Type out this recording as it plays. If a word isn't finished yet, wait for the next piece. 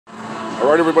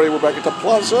Alright everybody, we're back at the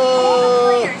Plaza.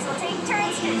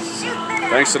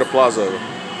 Thanks to the Plaza,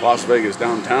 Las Vegas,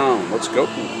 downtown. Let's go.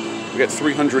 We got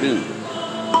 300 in.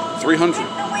 300.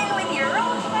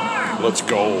 Let's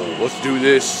go. Let's do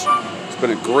this. It's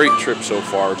been a great trip so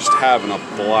far. Just having a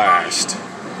blast.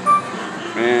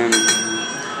 Man,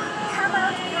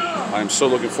 I'm so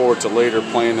looking forward to later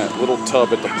playing that little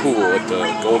tub at the pool at the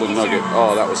Golden Nugget.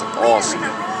 Oh, that was awesome.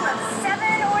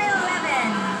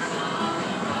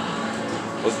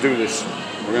 Let's do this.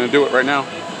 We're going to do it right now.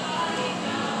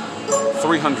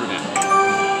 300 in.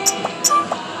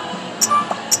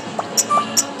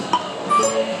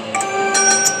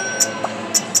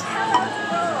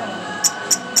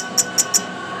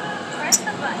 Press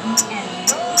the button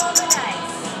and roll the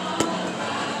dice.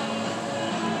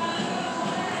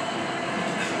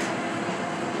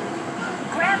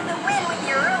 Grab the win with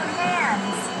your own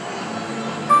hands.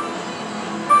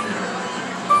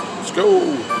 Let's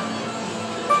go.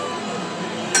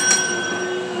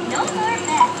 No more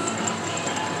bets.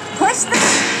 Push the...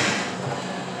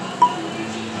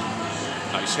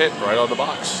 Nice hit right on the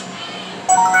box.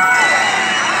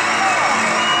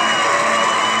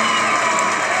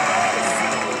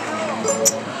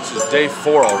 This is day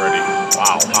 4 already.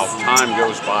 Wow, how time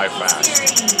goes by fast.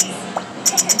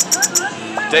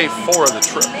 Day 4 of the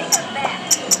trip.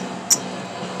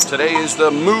 Today is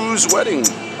the Moo's wedding.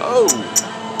 Oh.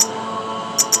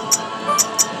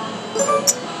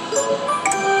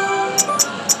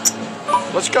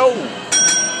 Let's go.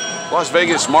 Las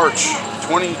Vegas, March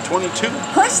 2022.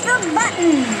 Push the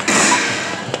button.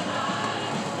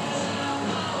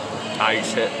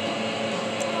 Nice hit.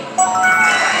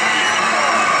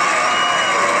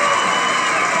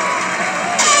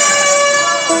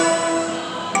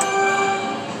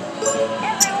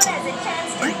 Everyone has a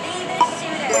chance to be the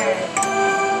shooter.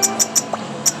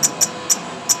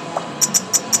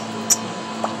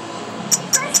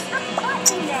 Press the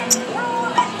button and roll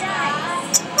the dice.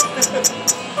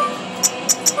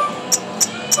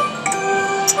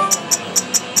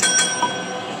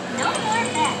 No more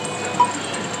bets.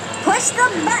 Push the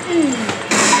button.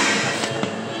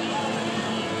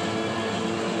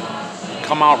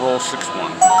 Come out, roll 6-1.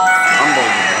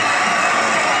 Unbelievable.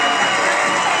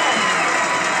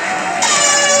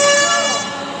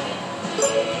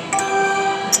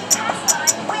 Pass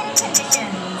line win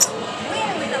conditions.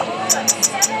 Win with a roll of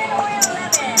 7 or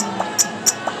 11.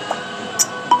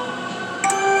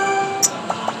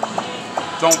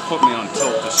 Don't put me on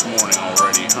tilt this morning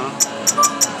already, huh?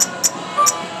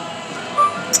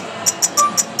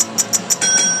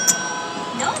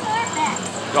 No more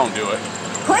bets. Don't do it.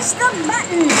 Push the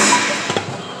button.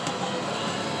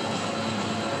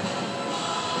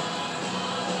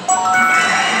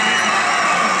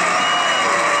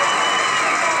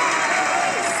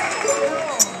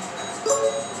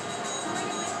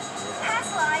 Pass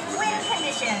line win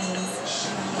conditions.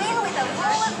 Win with a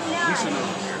roll of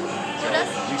 9.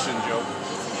 Lisa and Joe.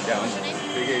 Yeah, What's your name?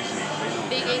 Big AC.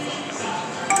 Big AC.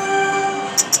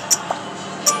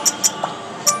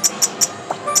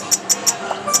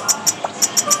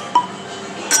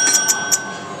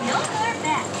 No more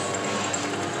bets.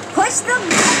 Push the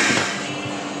button.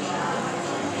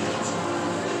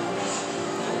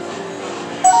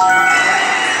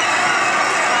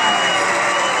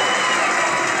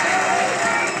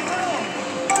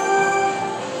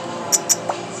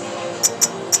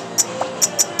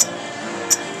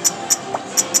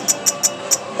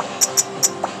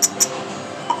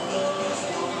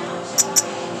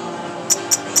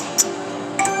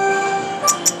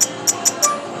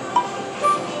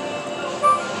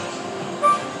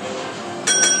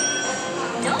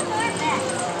 No more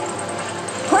bets.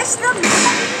 Push the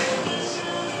button.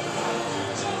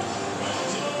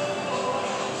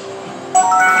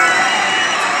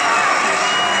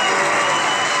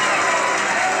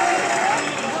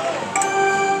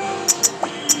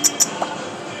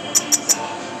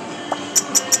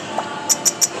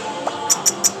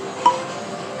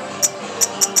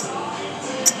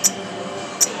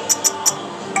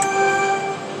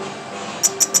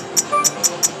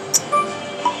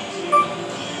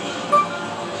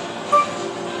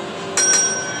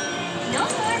 No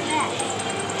more bets.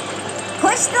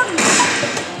 Push the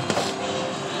button.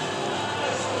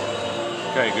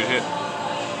 Okay, good hit.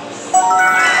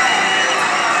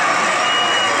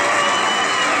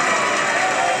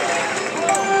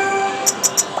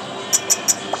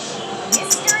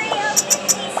 History of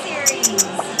 50 series.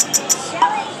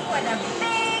 Challenge for the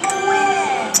big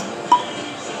win.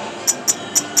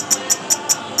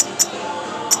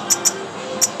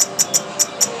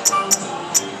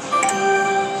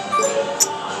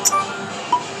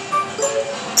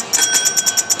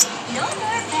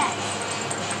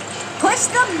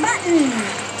 Push the button.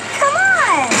 Come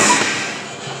on.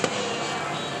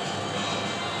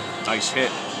 Nice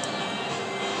hit.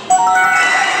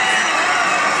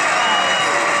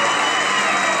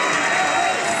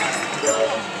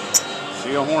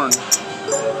 See a horn.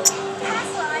 Pass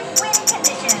line win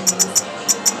conditions.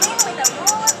 Win with a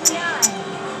rule of 9.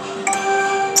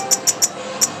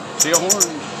 See a horn.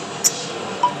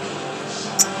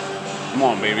 Come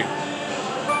on, baby.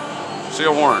 See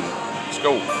a horn. Let's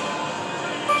go.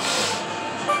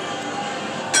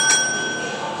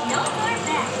 No more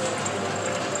bets.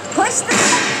 Push the.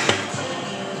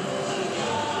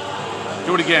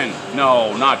 Do it again.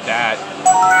 No, not that.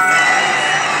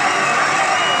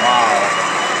 Wow.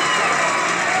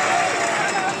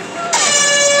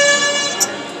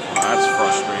 That's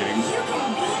frustrating. You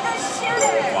can be the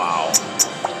shooter. Wow.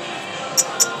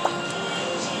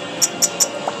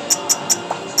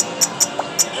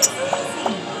 It's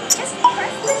easy. Just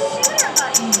press the shooter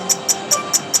button.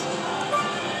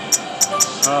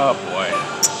 Oh boy.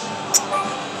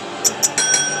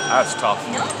 That's tough.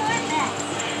 No more bets.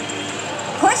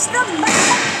 Push the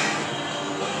button.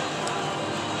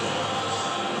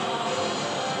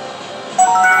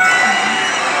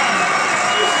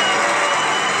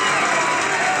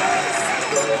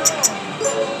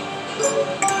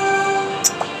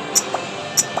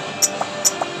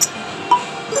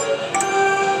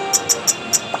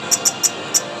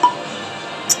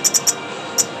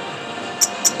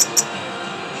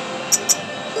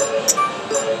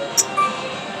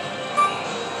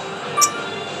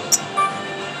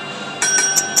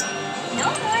 No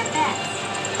more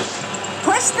bets.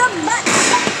 Push the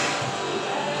button.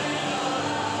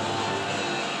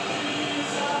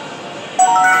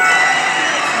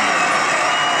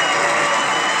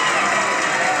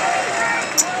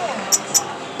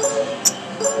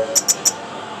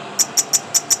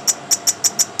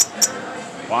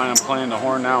 Why I'm playing the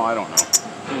horn now, I don't know.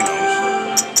 Who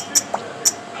knows?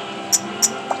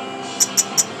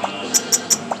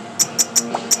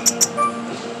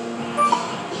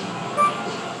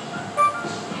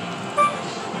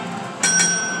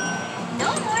 No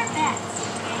more bets.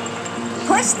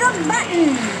 Push the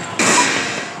button.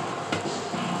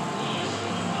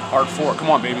 Hard 4. Come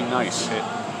on, baby. Nice hit.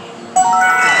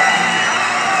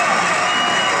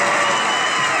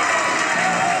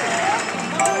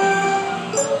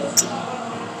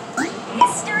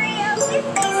 History of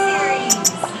 50 series.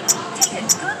 Take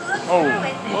a good look Oh, through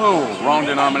it. whoa. Wrong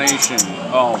denomination.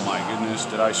 Oh my goodness.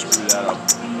 Did I screw that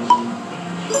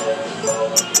up?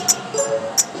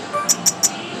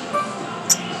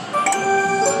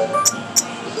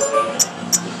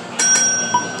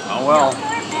 Oh well.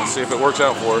 Let's see if it works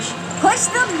out for us. Push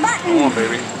the button. Come on,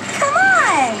 baby. Come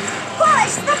on.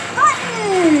 Push the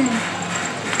button.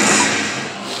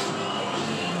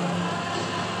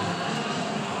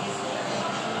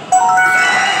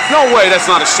 No way, that's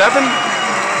not a 7.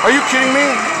 Are you kidding me?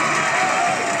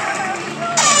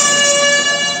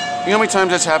 You know how many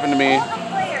times that's happened to me? All the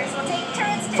players will take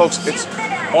turns to Folks, shoot it's the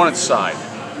dice. on its side.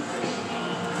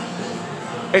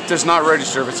 It does not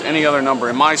register if it's any other number.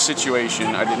 In my situation,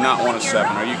 I did not want a 7.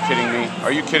 Are you kidding me?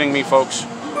 Are you kidding me, folks?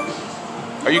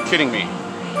 Are you kidding me?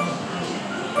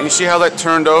 And you see how that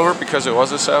turned over because it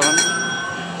was a 7?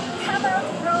 How about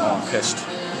Oh, roll? I'm pissed.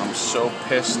 I'm so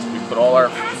pissed. We put all our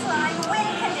Pass line win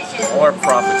conditions. all our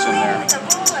profits in Win there. with a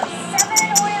rule of 7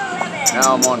 or 11.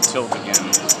 Now I'm on tilt again.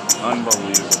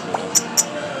 Unbelievable.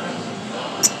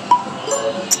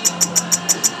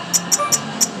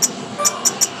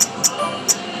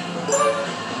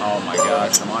 Oh my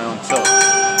gosh, am I on tilt?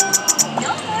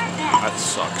 No more bets. That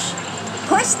sucks.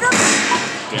 Push the.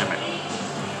 Damn it.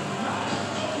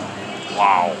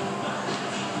 Wow.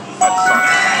 That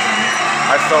sucks.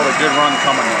 I felt a good run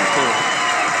coming there too.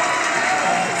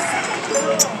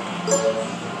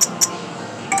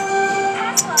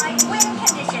 Pass line win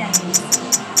conditions.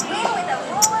 Win with a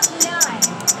rule of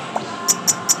 9.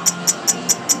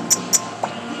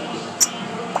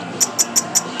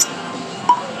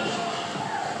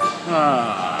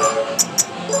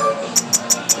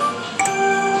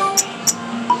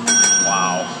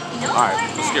 Wow. No All right, more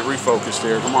let's bets. get refocused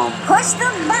here. Come on. Push the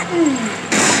button.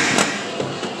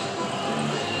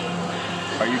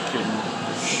 Are you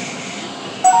kidding?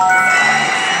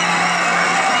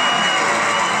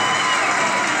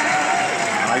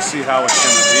 I see how it's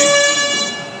going to be.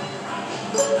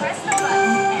 Press the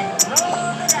button and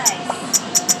roll the dice.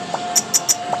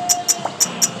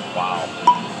 Wow.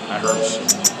 That hurts.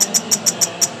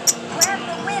 Grab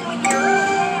the win with your own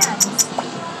hands.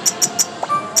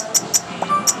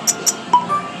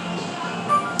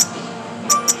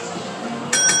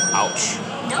 Ouch.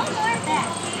 No more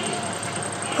bets.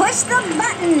 Push the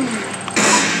button.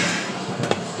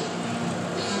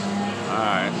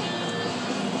 Alright.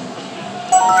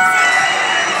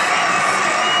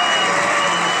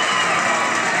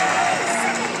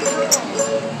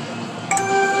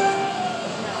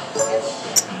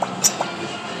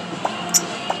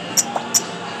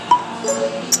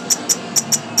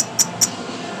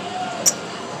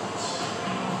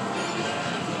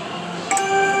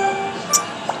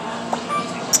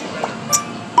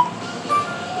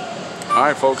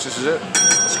 Alright, folks, this is it.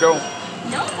 Let's go.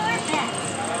 No more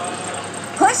bets.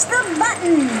 Push the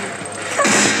button.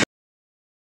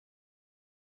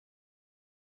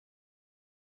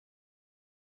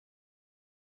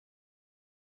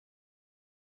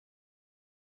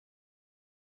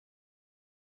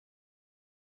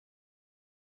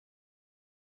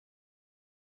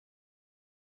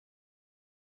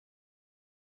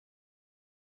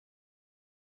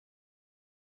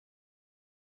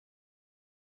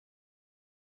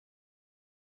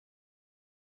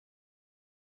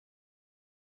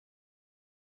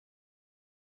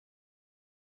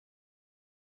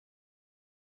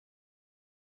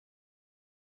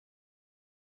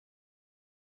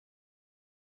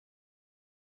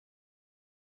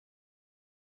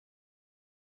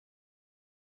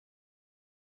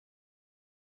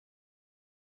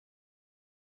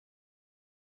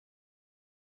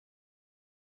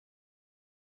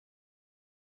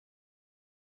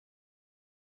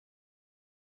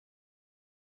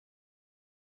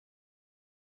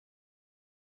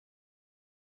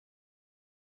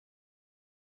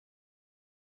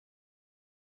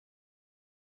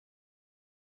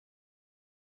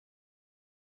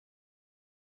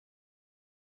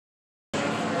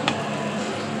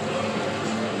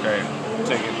 Okay,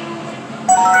 take it.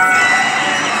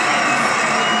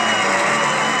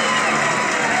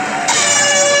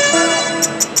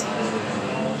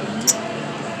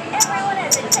 Everyone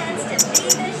has a chance to be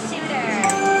the shooter.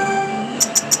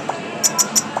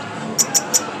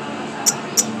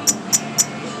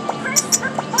 Press the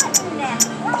button and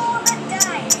roll the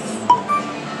dice.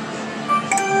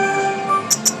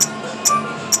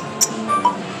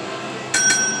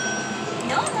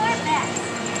 No more bets.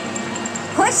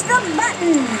 Push the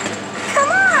button.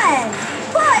 Come on.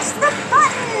 Push the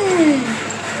button.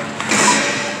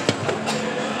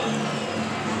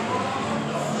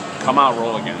 Come out,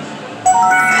 roll again.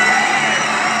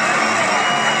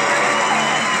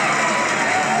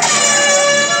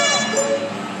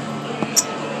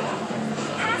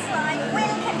 Pass line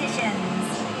win conditions.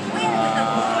 Win with a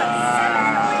pool of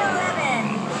 7 or 11.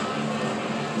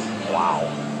 Wow.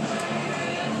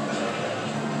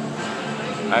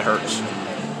 That hurts.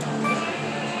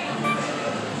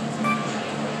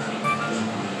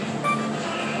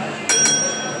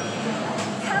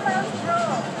 Come out,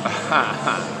 roll.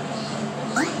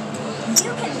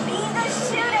 You can be the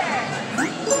shooter.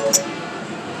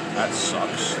 That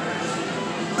sucks.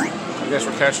 I guess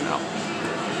we're catching up.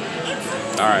 It's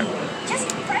easy. All right. Just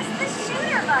press the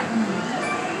shooter button.